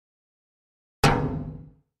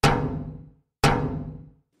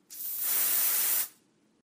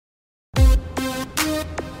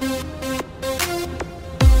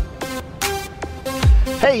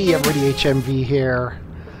Hey everybody, HMV here,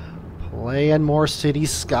 playing more City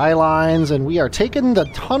Skylines, and we are taking the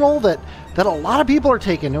tunnel that a lot of people are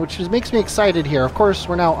taking, which makes me excited here. Of course,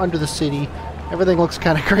 we're now under the city. Everything looks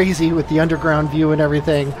kind of crazy with the underground view and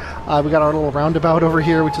everything. We got our little roundabout over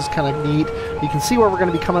here, which is kind of neat. You can see where we're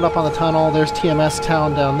going to be coming up on the tunnel. There's TMS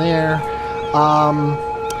Town down there.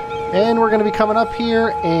 And we're going to be coming up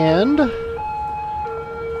here and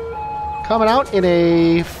coming out in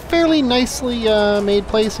a fairly nicely made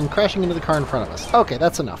place and crashing into the car in front of us. Okay,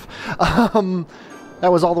 that's enough. That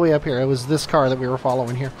was all the way up here. It was this car that we were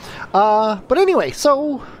following here. But anyway,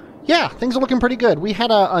 so yeah, things are looking pretty good. We had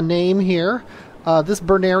a name here. This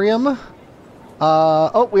Burnarium.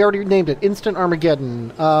 Oh, we already named it. Instant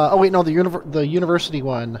Armageddon. Oh wait, no, the university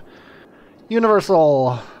one.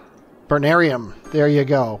 Universal Burnarium. There you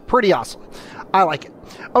go. Pretty awesome. I like it.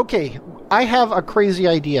 Okay, I have a crazy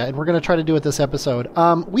idea, and we're going to try to do it this episode.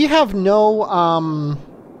 We have no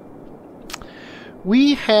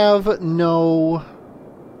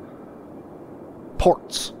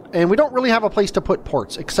ports, and we don't really have a place to put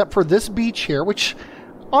ports, except for this beach here, which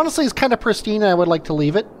honestly is kind of pristine, and I would like to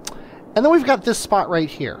leave it. And then we've got this spot right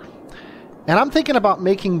here. And I'm thinking about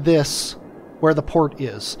making this where the port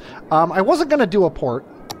is. I wasn't going to do a port,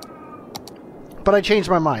 but I changed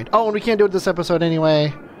my mind. Oh, and we can't do it this episode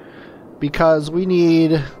anyway, because we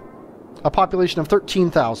need a population of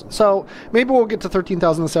 13,000. So maybe we'll get to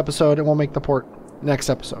 13,000 this episode, and we'll make the port next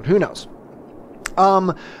episode. Who knows?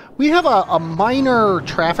 We have a minor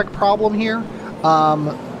traffic problem here.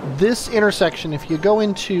 This intersection, if you go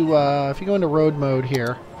into road mode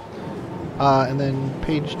here, and then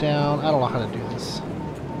page down. I don't know how to do this.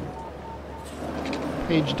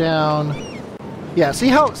 Page down. Yeah, see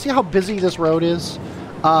how busy this road is?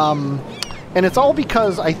 And it's all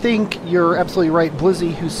because I think you're absolutely right,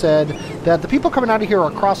 Blizzy, who said that the people coming out of here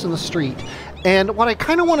are crossing the street. And what I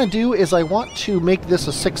kind of want to do is I want to make this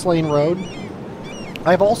a 6-lane road.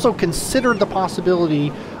 I've also considered the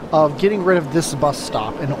possibility of getting rid of this bus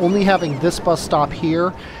stop and only having this bus stop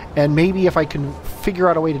here, and maybe if I can figure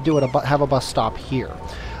out a way to do it, have a bus stop here.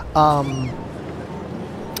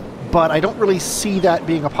 But I don't really see that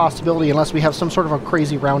being a possibility unless we have some sort of a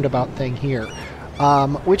crazy roundabout thing here,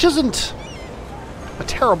 which isn't a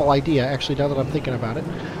terrible idea, actually, now that I'm thinking about it.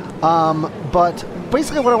 But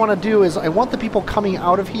basically what I want to do is I want the people coming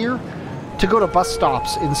out of here to go to bus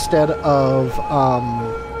stops instead of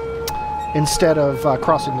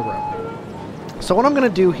crossing the road. So what I'm going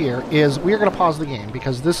to do here is we are going to pause the game,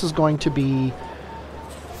 because this is going to be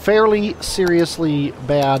fairly seriously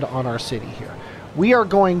bad on our city here. We are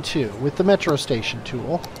going to, with the metro station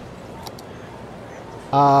tool,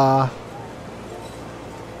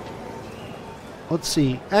 let's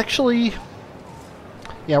see, actually,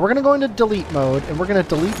 yeah, we're going to go into delete mode, and we're going to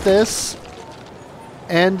delete this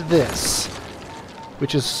and this,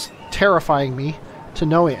 which is terrifying me to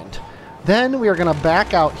no end. Then we are going to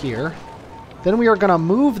back out here. Then we are going to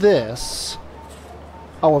move this.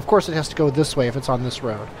 Oh, of course it has to go this way if it's on this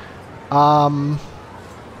road.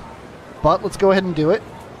 But let's go ahead and do it.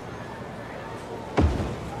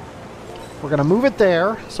 We're going to move it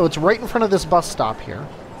there, so it's right in front of this bus stop here.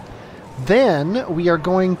 Then we are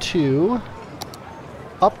going to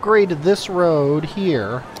upgrade this road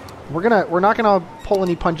here. We're not gonna pull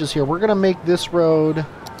any punches here. We're gonna make this road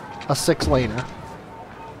a 6-laner.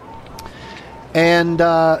 And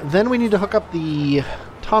then we need to hook up the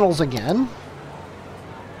tunnels again.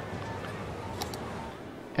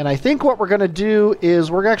 And I think what we're going to do is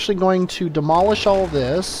we're actually going to demolish all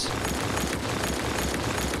this.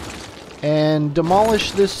 And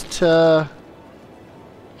demolish this to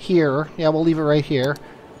here. Yeah, we'll leave it right here.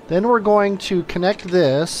 Then we're going to connect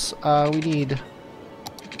this. We need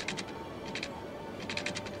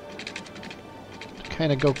to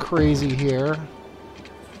kind of go crazy here.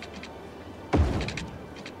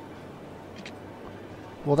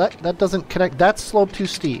 Well, that doesn't connect. That's slope too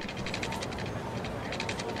steep.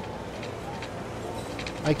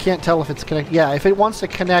 I can't tell if it's connected. Yeah, if it wants to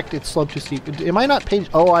connect, it's slope too steep. Am I not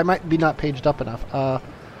paged? Oh, I might be not paged up enough.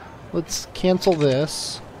 Let's cancel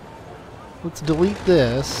this. Let's delete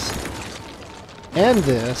this. And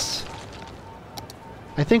this.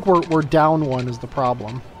 I think we're down one is the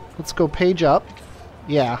problem. Let's go page up.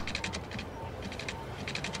 Yeah.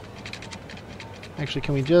 Actually,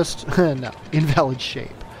 can we just... no. Invalid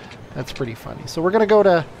shape. That's pretty funny. So we're going to go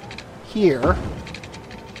to here.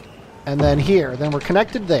 And then here. Then we're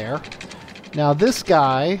connected there. Now this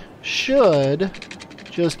guy should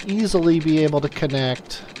just easily be able to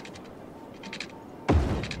connect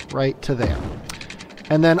right to there.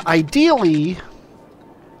 And then ideally,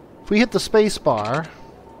 if we hit the space bar,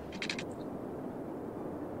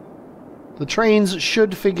 The trains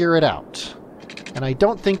should figure it out. And I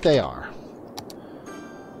don't think they are.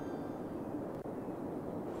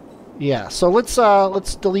 Yeah, so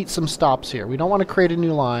let's delete some stops here. We don't want to create a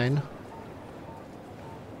new line.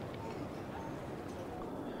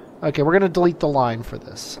 Okay, we're going to delete the line for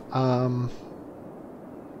this. I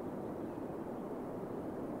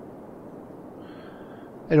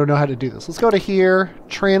don't know how to do this. Let's go to here,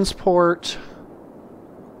 transport.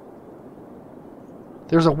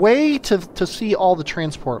 There's a way to see all the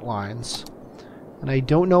transport lines, and I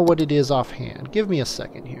don't know what it is offhand. Give me a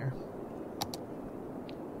second here.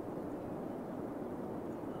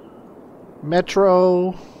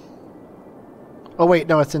 Metro. Oh wait,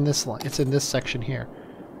 no, it's in this line. It's in this section here.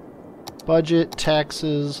 Budget,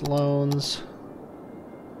 taxes, loans.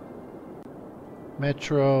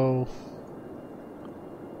 Metro.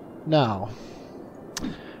 No.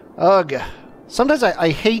 Ugh. Sometimes I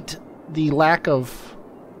hate the lack of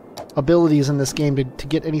abilities in this game to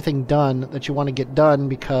get anything done that you want to get done,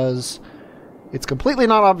 because it's completely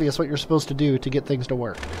not obvious what you're supposed to do to get things to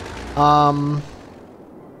work.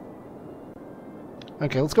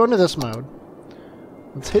 Okay, let's go into this mode.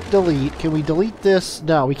 Let's hit delete. Can we delete this?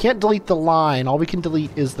 No, we can't delete the line. All we can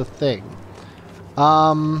delete is the thing.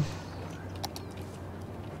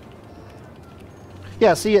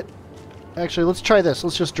 Yeah, see it. Actually, let's try this.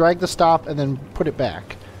 Let's just drag the stop and then put it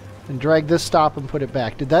back. And drag this stop and put it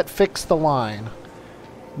back. Did that fix the line?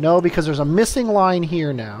 No, because there's a missing line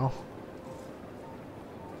here now.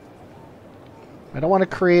 I don't want to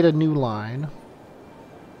create a new line.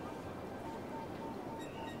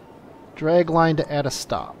 Drag line to add a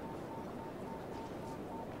stop.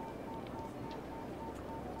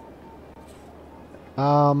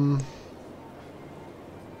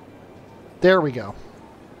 There we go.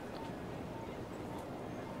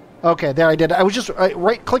 Okay, there I did. I was just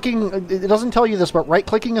right-clicking. It doesn't tell you this, but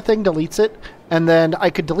right-clicking a thing deletes it. And then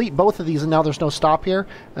I could delete both of these, and now there's no stop here.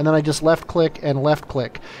 And then I just left-click and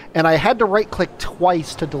left-click. And I had to right-click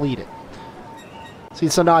twice to delete it. See,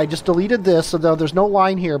 so now I just deleted this, so there's no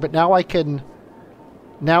line here. But now I can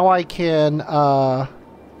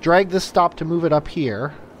drag this stop to move it up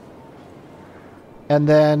here. And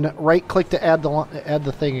then right-click to add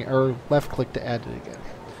the thing, or left-click to add it again.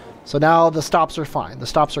 So now the stops are fine. The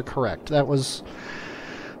stops are correct. That was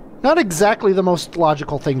not exactly the most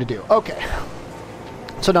logical thing to do. Okay.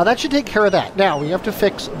 So now that should take care of that. Now we have to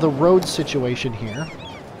fix the road situation here.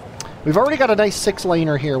 We've already got a nice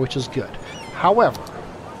 6-laner here, which is good. However,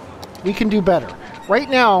 we can do better. Right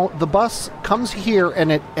now, the bus comes here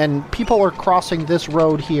and people are crossing this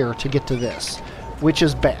road here to get to this, which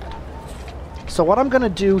is bad. So what I'm going to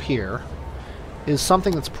do here is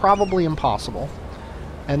something that's probably impossible.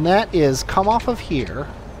 And that is come off of here.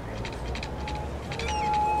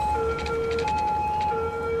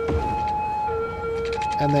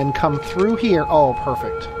 And then come through here. Oh,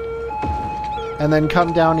 perfect. And then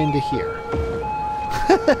come down into here.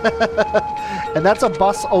 And that's a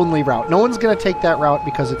bus-only route. No one's going to take that route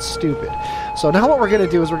because it's stupid. So now what we're going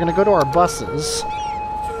to do is we're going to go to our buses.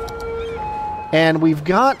 And we've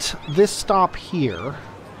got this stop here,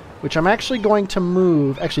 which I'm actually going to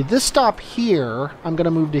move. Actually, this stop here, I'm going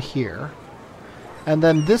to move to here. And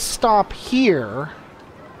then this stop here,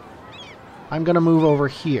 I'm going to move over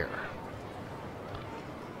here.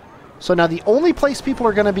 So now the only place people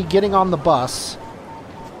are going to be getting on the bus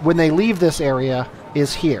when they leave this area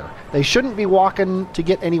is here. They shouldn't be walking to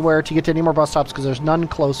get anywhere, to get to any more bus stops, because there's none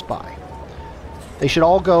close by. They should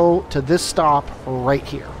all go to this stop right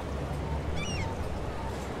here.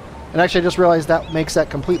 And actually, I just realized that makes that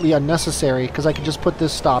completely unnecessary, because I could just put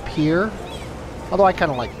this stop here. Although I kind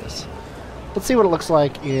of like this. Let's see what it looks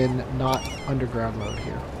like in not underground mode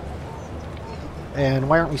here. And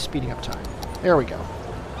why aren't we speeding up time? There we go.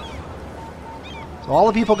 So all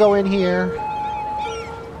the people go in here.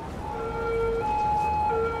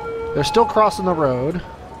 They're still crossing the road.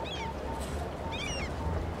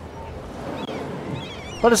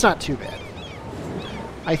 But it's not too bad.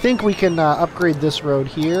 I think we can upgrade this road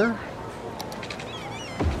here.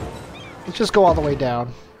 Let's just go all the way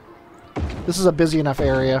down. This is a busy enough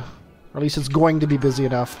area. Or at least it's going to be busy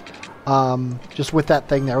enough. Just with that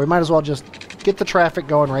thing there. We might as well just get the traffic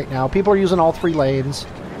going right now. People are using all 3 lanes.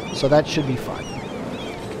 So that should be fine.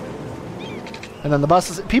 And then the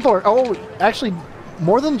buses... People are... Oh, actually,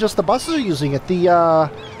 more than just the buses are using it. The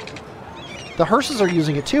hearses are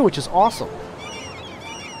using it too, which is awesome.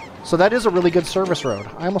 So that is a really good service road.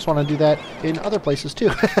 I almost want to do that in other places too.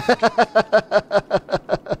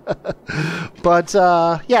 But,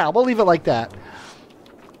 yeah, we'll leave it like that.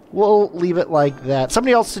 We'll leave it like that.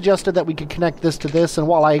 Somebody else suggested that we could connect this to this, and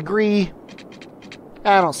while I agree,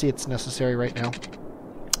 I don't see it's necessary right now.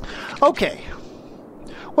 Okay.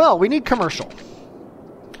 Well, we need commercial.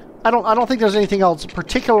 I don't think there's anything else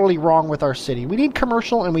particularly wrong with our city. We need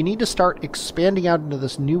commercial, and we need to start expanding out into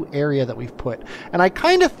this new area that we've put. And I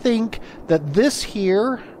kind of think that this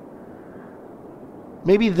here,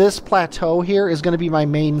 maybe this plateau here, is going to be my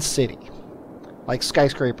main city. Like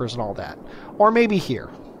skyscrapers and all that. Or maybe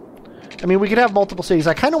here. I mean, we could have multiple cities.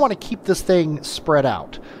 I kind of want to keep this thing spread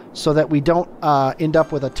out so that we don't end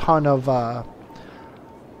up with a ton of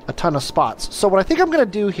spots. So what I think I'm going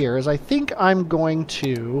to do here is I think I'm going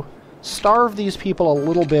to starve these people a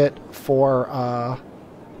little bit for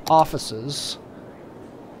offices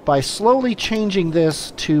by slowly changing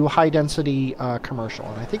this to high-density commercial.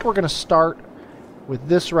 And I think we're going to start with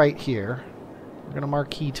this right here. We're going to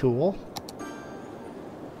marquee tool.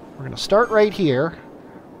 We're going to start right here.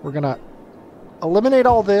 We're going to eliminate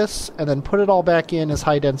all this and then put it all back in as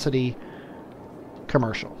high-density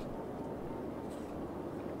commercial.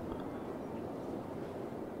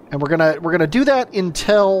 And we're gonna do that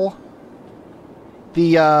until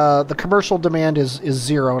the commercial demand is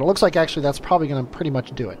 0. And it looks like actually that's probably gonna pretty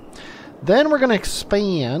much do it. Then we're gonna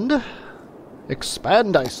expand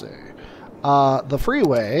I say, the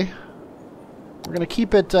freeway. We're gonna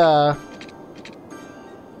keep it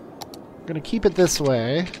this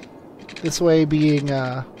way. This way being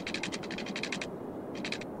I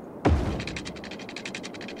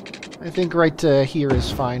think right here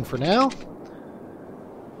is fine for now.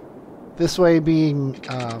 This way being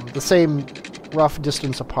the same rough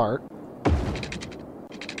distance apart.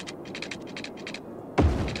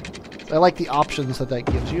 I like the options that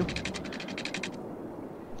gives you.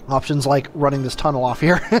 Options like running this tunnel off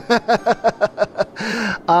here.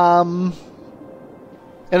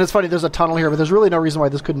 And it's funny, there's a tunnel here, but there's really no reason why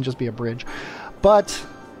this couldn't just be a bridge. But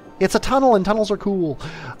it's a tunnel, and tunnels are cool.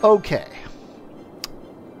 Okay.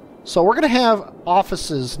 So we're going to have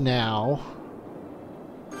offices now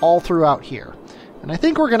all throughout here. And I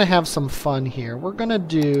think we're going to have some fun here. We're going to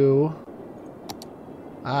do...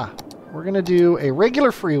 we're going to do a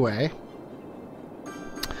regular freeway.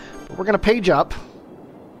 But we're going to page up.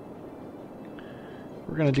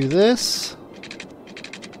 We're going to do this.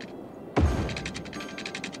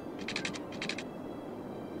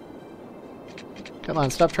 Come on,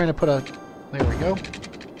 stop trying to put a... There we go.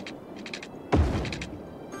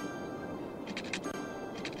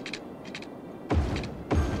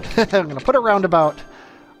 I'm going to put a roundabout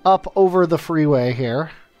up over the freeway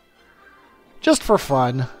here. Just for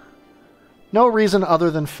fun. No reason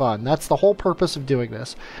other than fun. That's the whole purpose of doing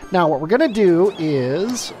this. Now, what we're going to do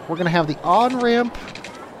is we're going to have the on-ramp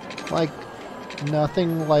like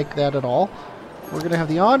nothing like that at all. We're going to have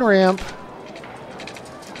the on-ramp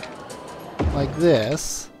like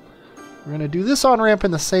this. We're going to do this on-ramp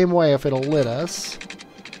in the same way if it'll let us.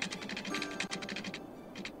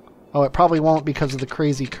 Oh, it probably won't because of the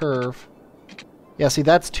crazy curve. Yeah, see,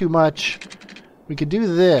 that's too much. We could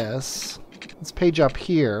do this. Let's page up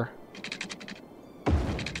here.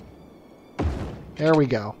 There we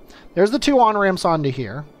go. There's the two on-ramps onto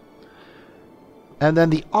here. And then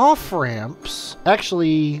the off-ramps...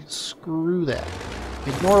 Actually, screw that.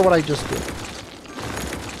 Ignore what I just did.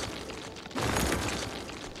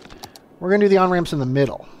 We're going to do the on-ramps in the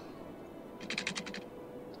middle.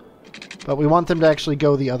 But we want them to actually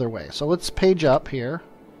go the other way. So let's page up here.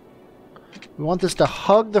 We want this to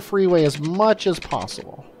hug the freeway as much as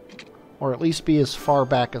possible. Or at least be as far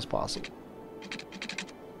back as possible.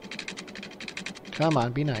 Come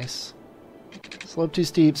on, be nice. Slope too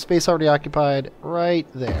steep, space already occupied, right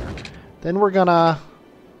there. Then we're gonna...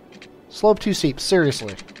 Slope too steep,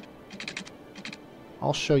 seriously.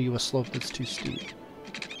 I'll show you a slope that's too steep.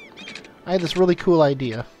 I had this really cool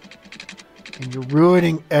idea. And you're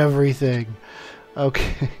ruining everything.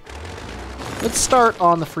 Okay. Let's start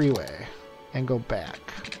on the freeway and go back.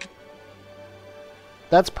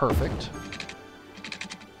 That's perfect.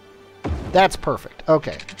 That's perfect.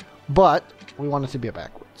 Okay. But we want it to be a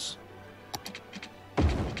backwards.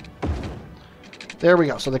 There we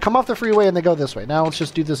go. So they come off the freeway and they go this way. Now let's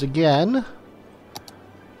just do this again.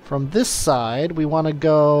 From this side, we want to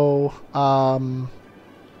go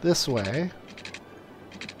this way.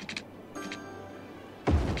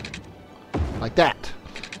 Like that.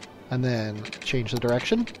 And then change the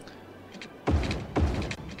direction.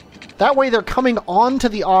 That way they're coming on to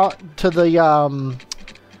the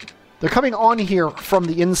they're coming on here from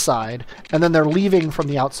the inside, and then they're leaving from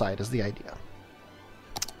the outside is the idea.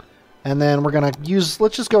 And then we're gonna use,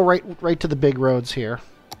 let's just go right to the big roads here.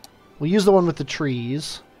 We'll use the one with the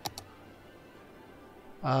trees.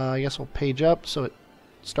 I guess we'll page up so it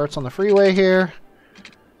starts on the freeway here.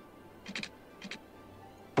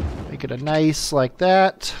 Make it a nice like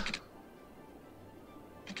that.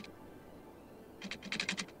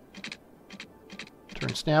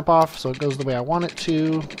 Turn snap off so it goes the way I want it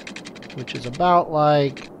to, which is about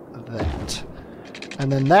like that.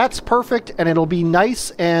 And then that's perfect, and it'll be nice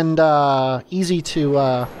and easy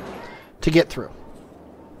to get through.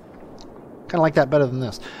 Kind of like that better than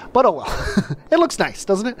this. But oh well. It looks nice,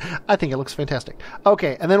 doesn't it? I think it looks fantastic.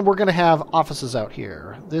 Okay, and then we're going to have offices out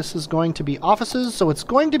here. This is going to be offices, so it's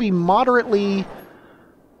going to be moderately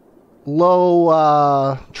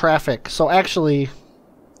low traffic. So actually,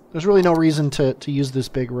 there's really no reason to use this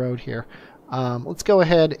big road here. Let's go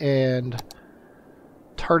ahead and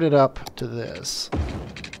tart it up to this.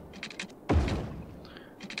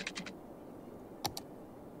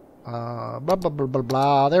 Blah, blah, blah, blah,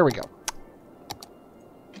 blah. There we go.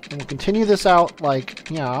 And we'll continue this out like,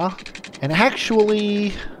 yeah. And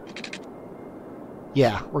actually,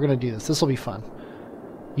 yeah, we're going to do this. This will be fun.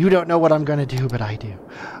 You don't know what I'm going to do, but I do.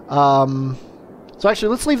 So actually,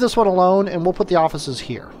 let's leave this one alone, and we'll put the offices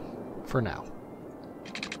here for now.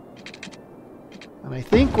 And I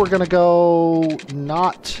think we're going to go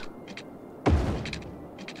not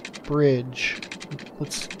bridge.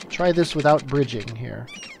 Let's try this without bridging here.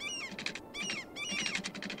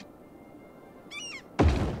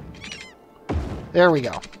 There we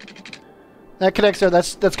go. That connects there.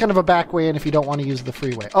 That's kind of a back way in if you don't want to use the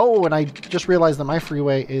freeway. Oh, and I just realized that my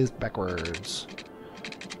freeway is backwards.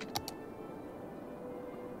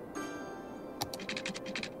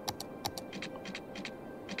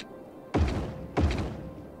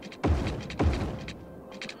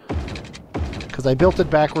 Because I built it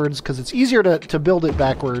backwards, because it's easier to build it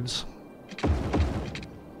backwards.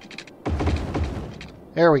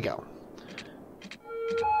 There we go.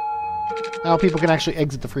 Now people can actually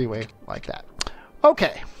exit the freeway like that.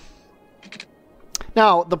 Okay.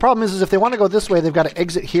 Now, the problem is if they want to go this way, they've got to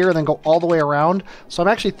exit here and then go all the way around. So I'm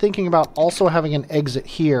actually thinking about also having an exit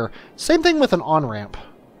here. Same thing with an on-ramp.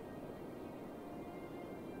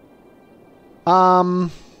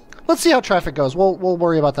 Let's see how traffic goes. We'll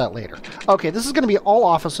worry about that later. Okay, this is going to be all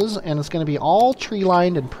offices, and it's going to be all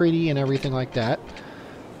tree-lined and pretty and everything like that.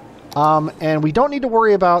 And we don't need to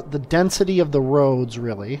worry about the density of the roads,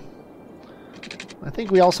 really. I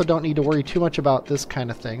think we also don't need to worry too much about this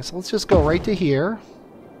kind of thing. So let's just go right to here.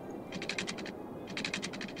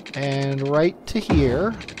 And right to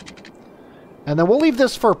here. And then we'll leave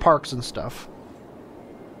this for parks and stuff.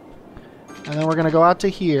 And then we're going to go out to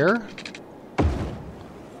here.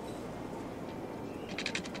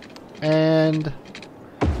 And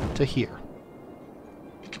to here.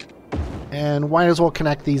 And might as well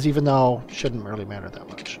connect these, even though it shouldn't really matter that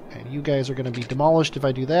much. And you guys are going to be demolished if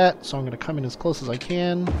I do that, so I'm going to come in as close as I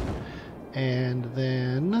can. And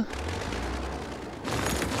then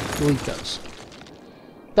delete those.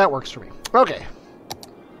 That works for me. Okay.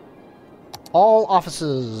 All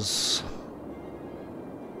offices.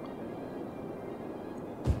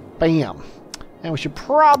 Bam. And we should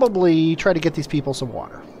probably try to get these people some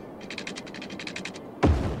water.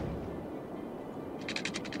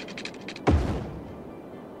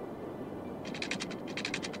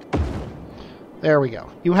 There we go.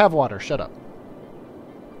 You have water. Shut up.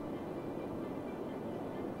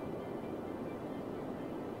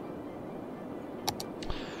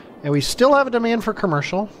 And we still have a demand for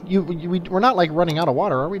commercial. We're not like running out of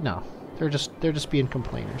water, are we? No. They're just being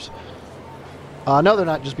complainers. No, they're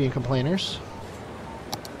not just being complainers.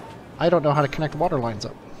 I don't know how to connect water lines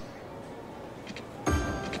up.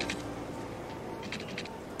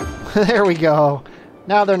 There we go.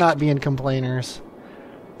 Now they're not being complainers.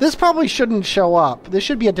 This probably shouldn't show up. This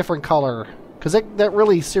should be a different color, because that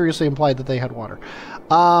really seriously implied that they had water.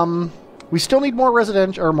 We still need more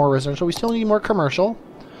residential. We still need more commercial.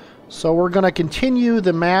 So we're going to continue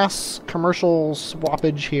the mass commercial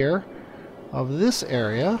swappage here of this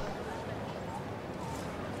area.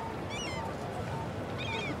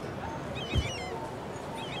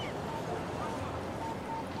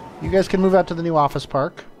 You guys can move out to the new office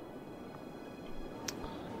park.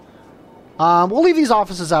 We'll leave these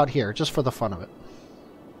offices out here, just for the fun of it.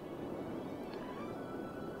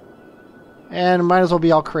 And might as well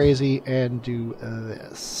be all crazy and do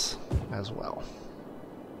this as well.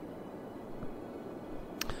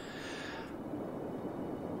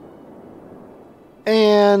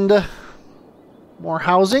 And more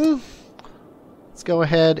housing. Let's go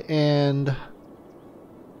ahead and...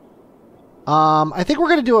 I think we're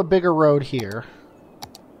going to do a bigger road here.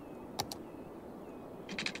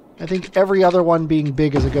 I think every other one being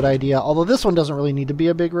big is a good idea, although this one doesn't really need to be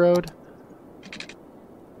a big road.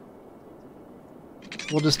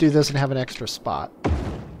 We'll just do this and have an extra spot.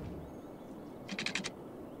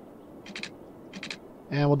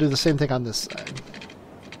 And we'll do the same thing on this side.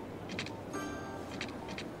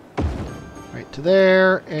 Right to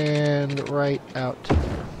there, and right out to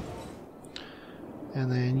there.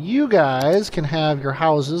 And then you guys can have your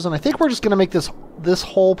houses, and I think we're just going to make this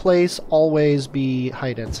whole place always be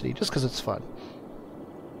high density, just because it's fun.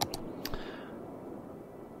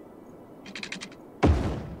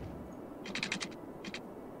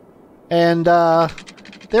 And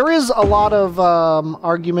there is a lot of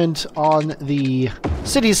argument on the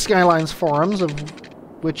Cities Skylines forums, of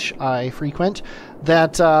which I frequent,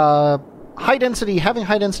 that having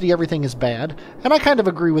high density everything is bad, and I kind of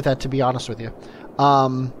agree with that, to be honest with you.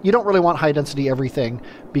 You don't really want high density everything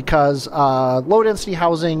because low density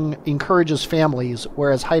housing encourages families,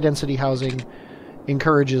 whereas high density housing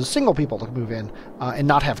encourages single people to move in and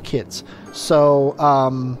not have kids. So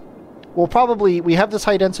we have this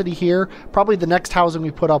high density here. Probably the next housing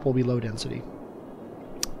we put up will be low density.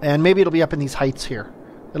 And maybe it'll be up in these heights here.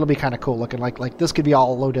 It'll be kind of cool looking. Like this could be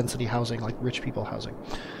all low density housing, like rich people housing.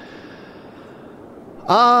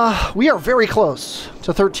 We are very close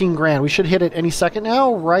to 13 grand. We should hit it any second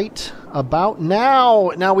now, right about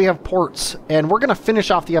now. Now we have ports, and we're going to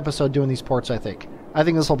finish off the episode doing these ports, I think. I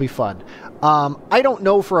think this will be fun. I don't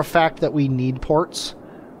know for a fact that we need ports,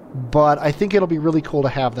 but I think it'll be really cool to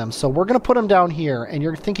have them. So we're going to put them down here, and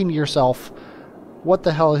you're thinking to yourself, what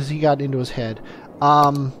the hell has he got into his head?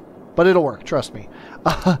 But it'll work, trust me.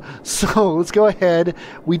 So let's go ahead.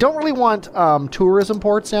 We don't really want tourism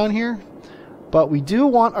ports down here, but we do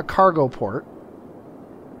want a cargo port.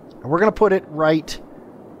 And we're going to put it right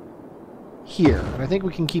here. And I think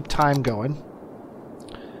we can keep time going.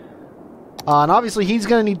 And obviously he's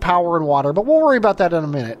going to need power and water, but we'll worry about that in a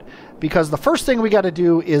minute. Because the first thing we got to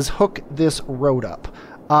do is hook this road up.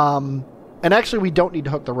 And actually we don't need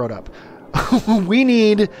to hook the road up. We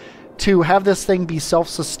need to have this thing be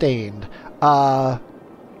self-sustained.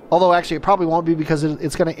 Although actually it probably won't be, because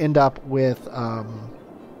it's going to end up with...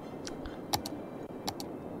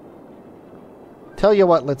 Tell you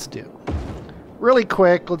what, let's do. Really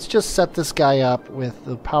quick, let's just set this guy up with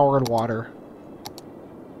the power and water.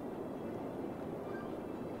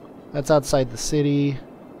 That's outside the city.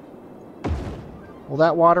 Will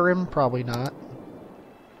that water him? Probably not.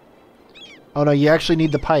 Oh no, you actually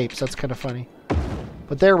need the pipes. That's kind of funny.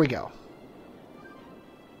 But there we go.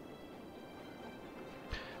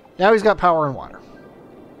 Now he's got power and water.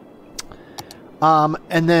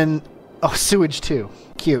 And then... Oh, sewage too.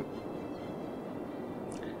 Cute.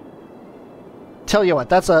 Tell you what,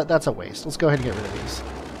 that's a waste. Let's go ahead and get rid of these.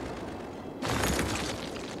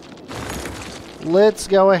 Let's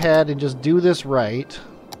go ahead and just do this right.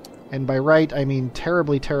 And by right, I mean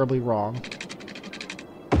terribly, terribly wrong.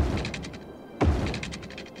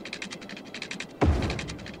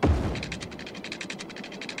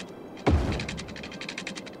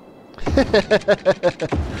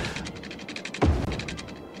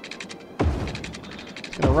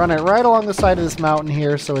 Gonna run it right along the side of this mountain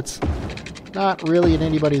here, so it's not really in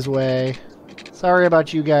anybody's way. Sorry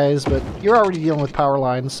about you guys, but you're already dealing with power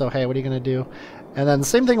lines, so hey, what are you going to do? And then the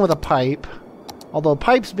same thing with a pipe. Although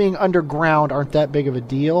pipes being underground aren't that big of a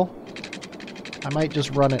deal. I might just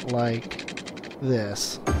run it like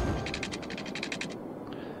this.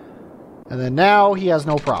 And then now he has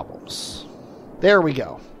no problems. There we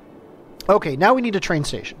go. Okay, now we need a train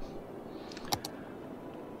station.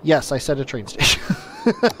 Yes, I said a train station.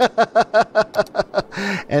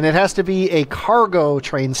 And it has to be a cargo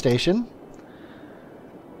train station.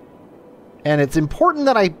 And it's important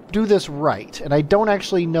that I do this right. And I don't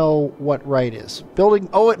actually know what right is. Building...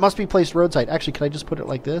 Oh, it must be placed roadside. Actually, can I just put it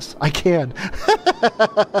like this? I can.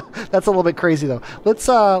 That's a little bit crazy, though. Let's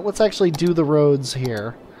actually do the roads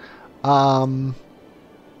here. Let's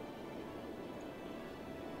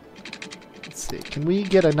see. Can we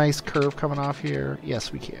get a nice curve coming off here?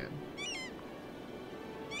 Yes, we can.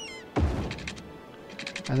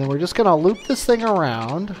 And then we're just going to loop this thing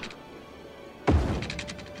around.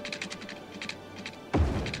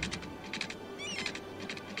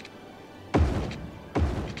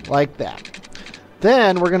 Like that.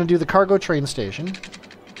 Then we're going to do the cargo train station.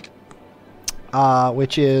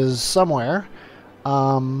 Which is somewhere. We've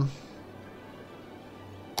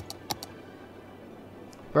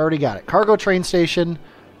already got it. Cargo train station.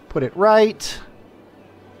 Put it right.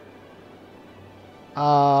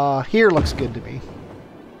 Here looks good to me.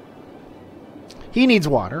 He needs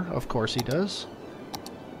water. Of course he does.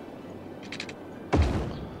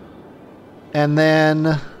 And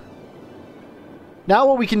then... Now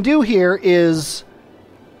what we can do here is...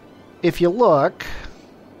 If you look...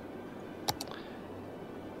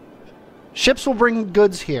 Ships will bring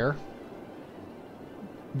goods here.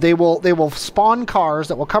 they will spawn cars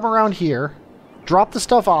that will come around here, drop the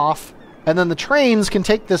stuff off, and then the trains can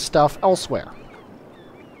take this stuff elsewhere.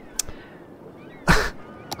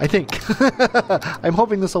 I think. I'm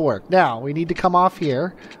hoping this will work. Now, we need to come off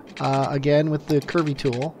here, again with the curvy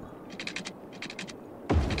tool.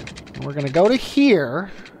 And we're going to go to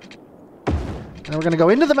here, and we're going to go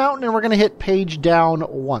into the mountain, and we're going to hit page down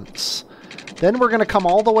once. Then we're going to come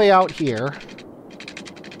all the way out here.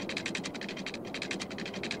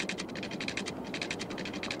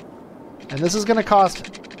 And this is going to cost...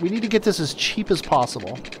 We need to get this as cheap as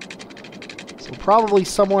possible. So probably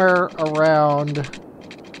somewhere around...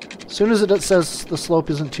 As soon as it says the slope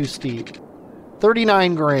isn't too steep.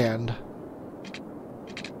 39 grand.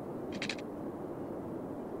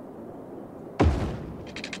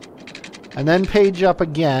 And then page up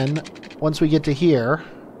again once we get to here.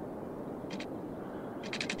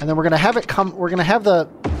 And then we're going to have it come... We're going to have the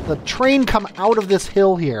train come out of this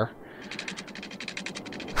hill here.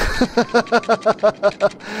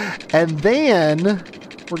 And then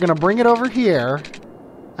we're going to bring it over here.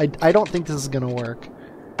 I don't think this is going to work.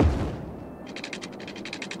 And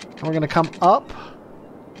we're going to come up.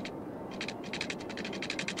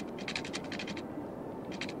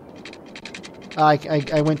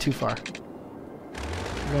 I went too far.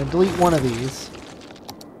 We're going to delete one of these.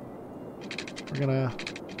 We're going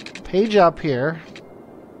to page up here.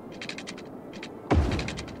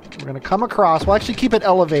 We're going to come across. We'll actually keep it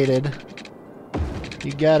elevated.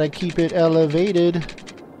 You got to keep it elevated.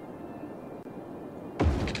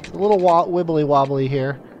 It's a little wibbly wobbly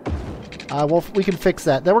here. Well, we can fix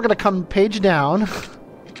that. Then we're going to come page down.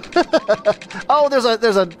 Oh, there's a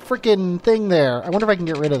freaking thing there. I wonder if I can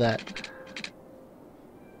get rid of that.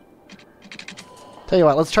 Tell you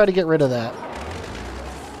what, let's try to get rid of that.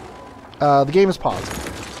 The game is paused.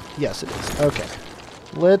 Yes, it is. Okay.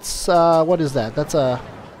 Let's, what is that? That's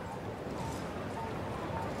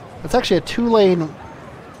actually a 2-lane...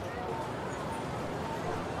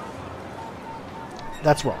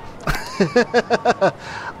 That's wrong.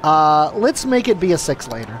 Let's make it be a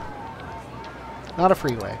 6-laner. Not a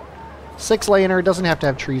freeway. 6-laner, doesn't have to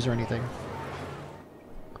have trees or anything.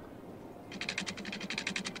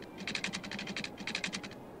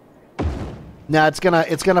 No, it's gonna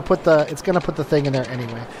put the thing in there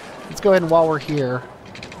anyway. Let's go ahead and while we're here.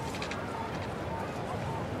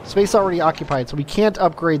 Space already occupied, so we can't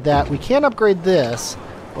upgrade that. We can upgrade this,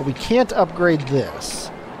 but we can't upgrade this.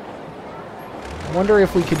 I wonder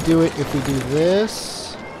if we could do it if we do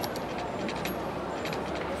this.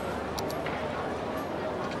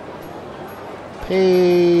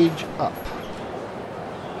 Page up.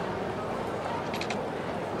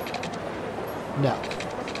 No.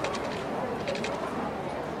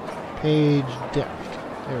 Page down.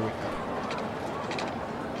 There we go.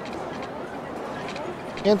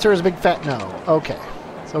 Answer is a big fat no. Okay.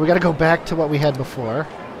 So we got to go back to what we had before,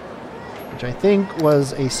 which I think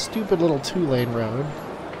was a stupid little 2-lane road.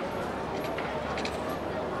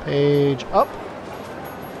 Page up.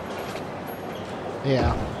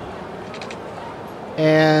 Yeah.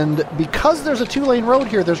 And because there's a 2-lane road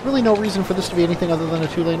here, there's really no reason for this to be anything other than a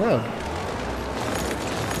 2-lane road.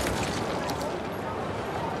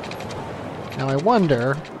 Now I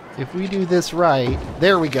wonder if we do this right.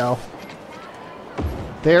 There we go.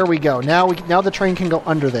 There we go. Now the train can go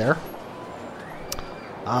under there.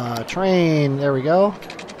 Train. There we go.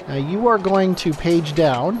 Now you are going to page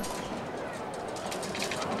down.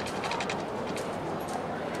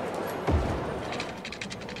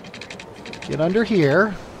 Get under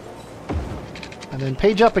here. And then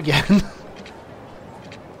page up again.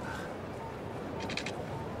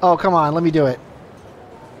 Oh, come on. Let me do it.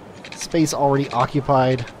 Space already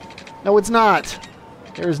occupied. No, it's not.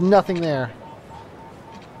 There's nothing there.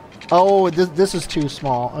 Oh, this is too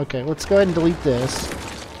small. Okay, let's go ahead and delete this.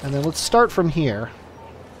 And then let's start from here.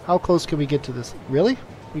 How close can we get to this? Really?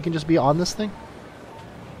 We can just be on this thing?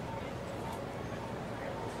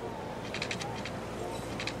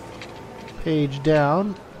 Page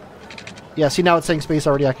down. Yeah, see now it's saying space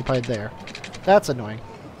already occupied there. That's annoying.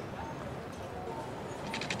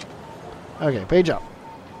 Okay, page up.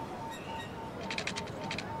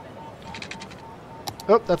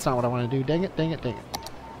 Oh, that's not what I want to do. Dang it, dang it, dang it.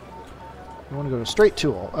 I want to go to straight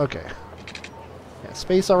tool. Okay. Yeah,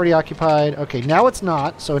 space already occupied. Okay, now it's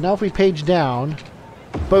not. So now if we page down,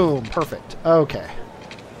 boom, perfect. Okay.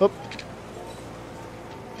 Oop.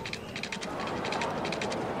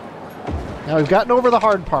 Now we've gotten over the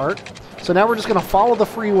hard part. So now we're just going to follow the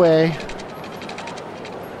freeway.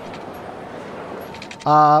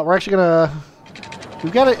 We're actually going to...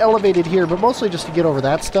 We've got it elevated here, but mostly just to get over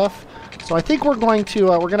that stuff. So So I think we're going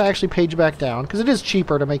to actually page back down, because it is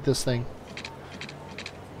cheaper to make this thing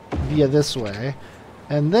via this way.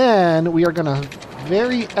 And then we are going to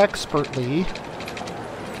very expertly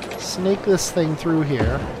snake this thing through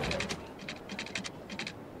here.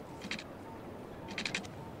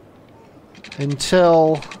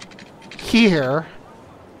 Until here.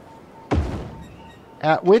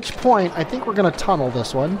 At which point, I think we're going to tunnel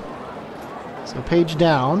this one. So page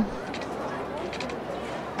down.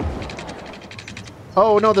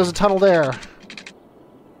 Oh no, there's a tunnel there.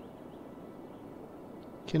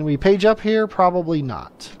 Can we page up here? Probably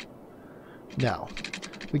not. No.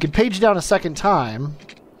 We could page down a second time.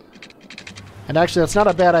 And actually, that's not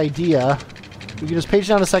a bad idea. We can just page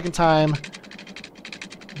down a second time.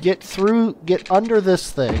 Get through, get under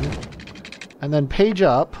this thing. And then page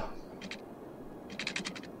up.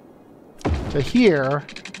 To here.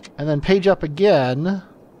 And then page up again.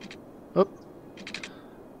 Oop.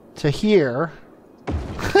 To here.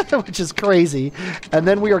 Which is crazy. And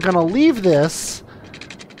then we are going to leave this.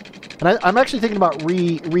 And I'm actually thinking about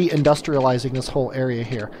re-industrializing this whole area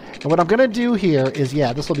here. And what I'm going to do here is,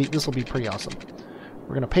 yeah, this will be pretty awesome.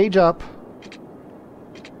 We're going to page up.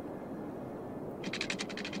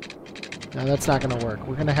 No, that's not going to work.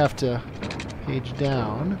 We're going to have to page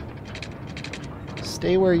down.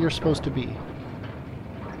 Stay where you're supposed to be.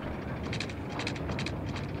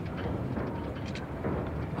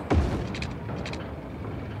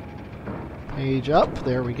 Page up.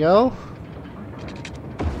 There we go.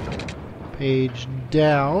 Page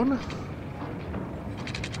down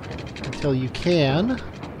until you can. And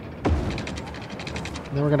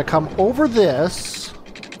then we're going to come over this.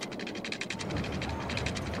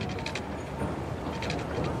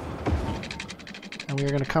 And we are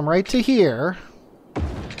going to come right to here.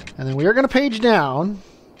 And then we are going to page down.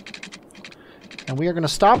 And we are going to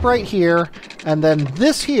stop right here. And then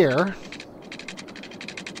this here.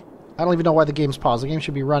 I don't even know why the game's paused. The game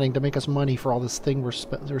should be running to make us money for all this thing we're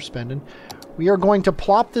spending. We are going to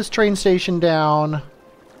plop this train station down.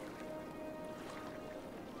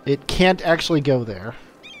 It can't actually go there.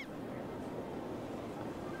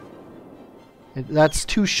 That's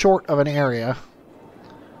too short of an area.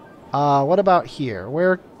 What about here?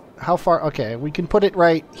 Where? How far? Okay, we can put it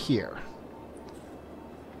right here.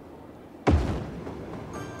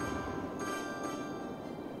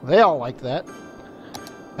 They all like that.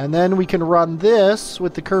 And then we can run this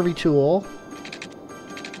with the curvy tool.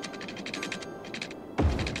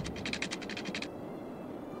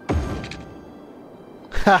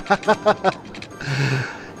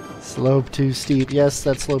 Slope too steep. Yes,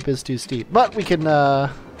 that slope is too steep. But we can do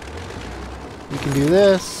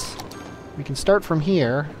this. We can start from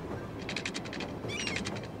here.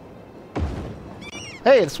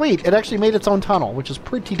 Hey, it's sweet. It actually made its own tunnel, which is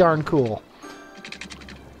pretty darn cool.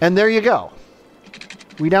 And there you go.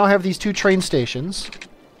 We now have these two train stations.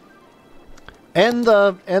 And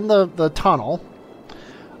the tunnel.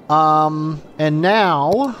 And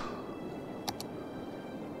now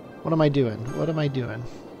what am I doing? What am I doing?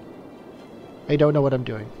 I don't know what I'm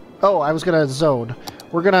doing. Oh, I was gonna zone.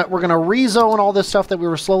 We're gonna rezone all this stuff that we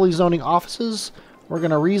were slowly zoning offices. We're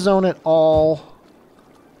gonna rezone it all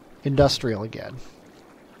industrial again.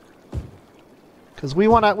 Because we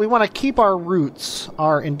wanna keep our roots,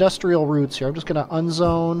 our industrial roots here. I'm just gonna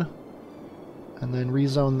unzone and then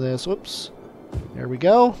rezone this. Whoops. There we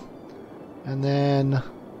go. And then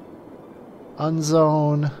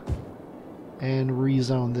unzone and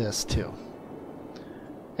rezone this too.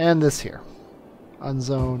 And this here.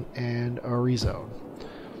 Unzone and a rezone.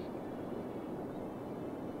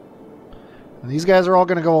 And these guys are all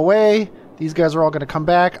going to go away. These guys are all going to come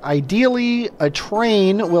back. Ideally, a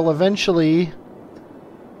train will eventually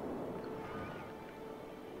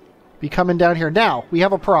be coming down here. Now, we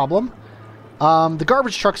have a problem. The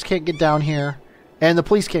garbage trucks can't get down here, and the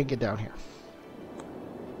police can't get down here.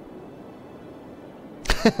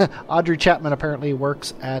 Audrey Chapman apparently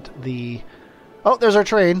works at the... Oh, there's our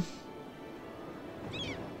train.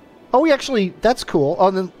 Oh, we actually... That's cool.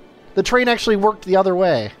 Oh, then the train actually worked the other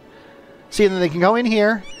way. See, and then they can go in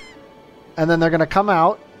here, and then they're going to come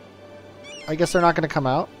out. I guess they're not going to come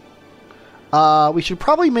out. We should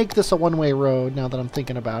probably make this a one-way road now that I'm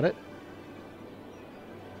thinking about it.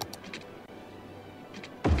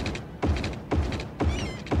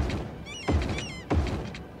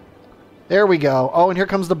 There we go. Oh, and here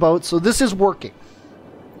comes the boat. So this is working.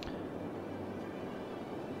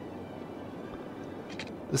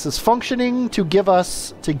 This is functioning to give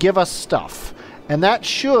us stuff. And that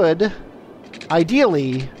should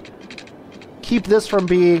ideally keep this from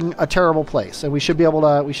being a terrible place. And we should be able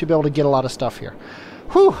to get a lot of stuff here.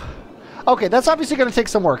 Whew. Okay, that's obviously going to take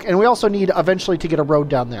some work, and we also need eventually to get a road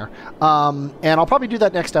down there. And I'll probably do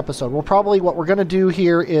that next episode. What we're going to do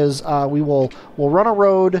here is we'll run a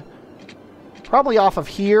road probably off of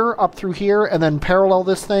here, up through here, and then parallel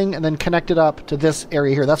this thing, and then connect it up to this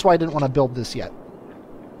area here. That's why I didn't want to build this yet.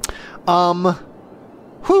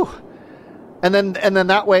 Whew. And then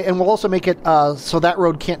that way, and we'll also make it so that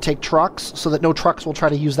road can't take trucks, so that no trucks will try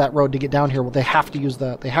to use that road to get down here. Well, they have to use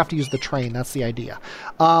the train. That's the idea.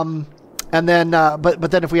 And then, but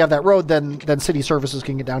then if we have that road, then city services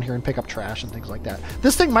can get down here and pick up trash and things like that.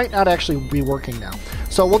 This thing might not actually be working now,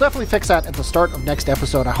 so we'll definitely fix that at the start of next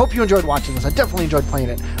episode. I hope you enjoyed watching this. I definitely enjoyed playing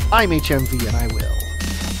it. I'm HMV, and I will,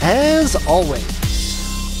 as always,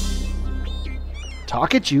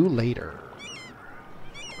 talk at you later.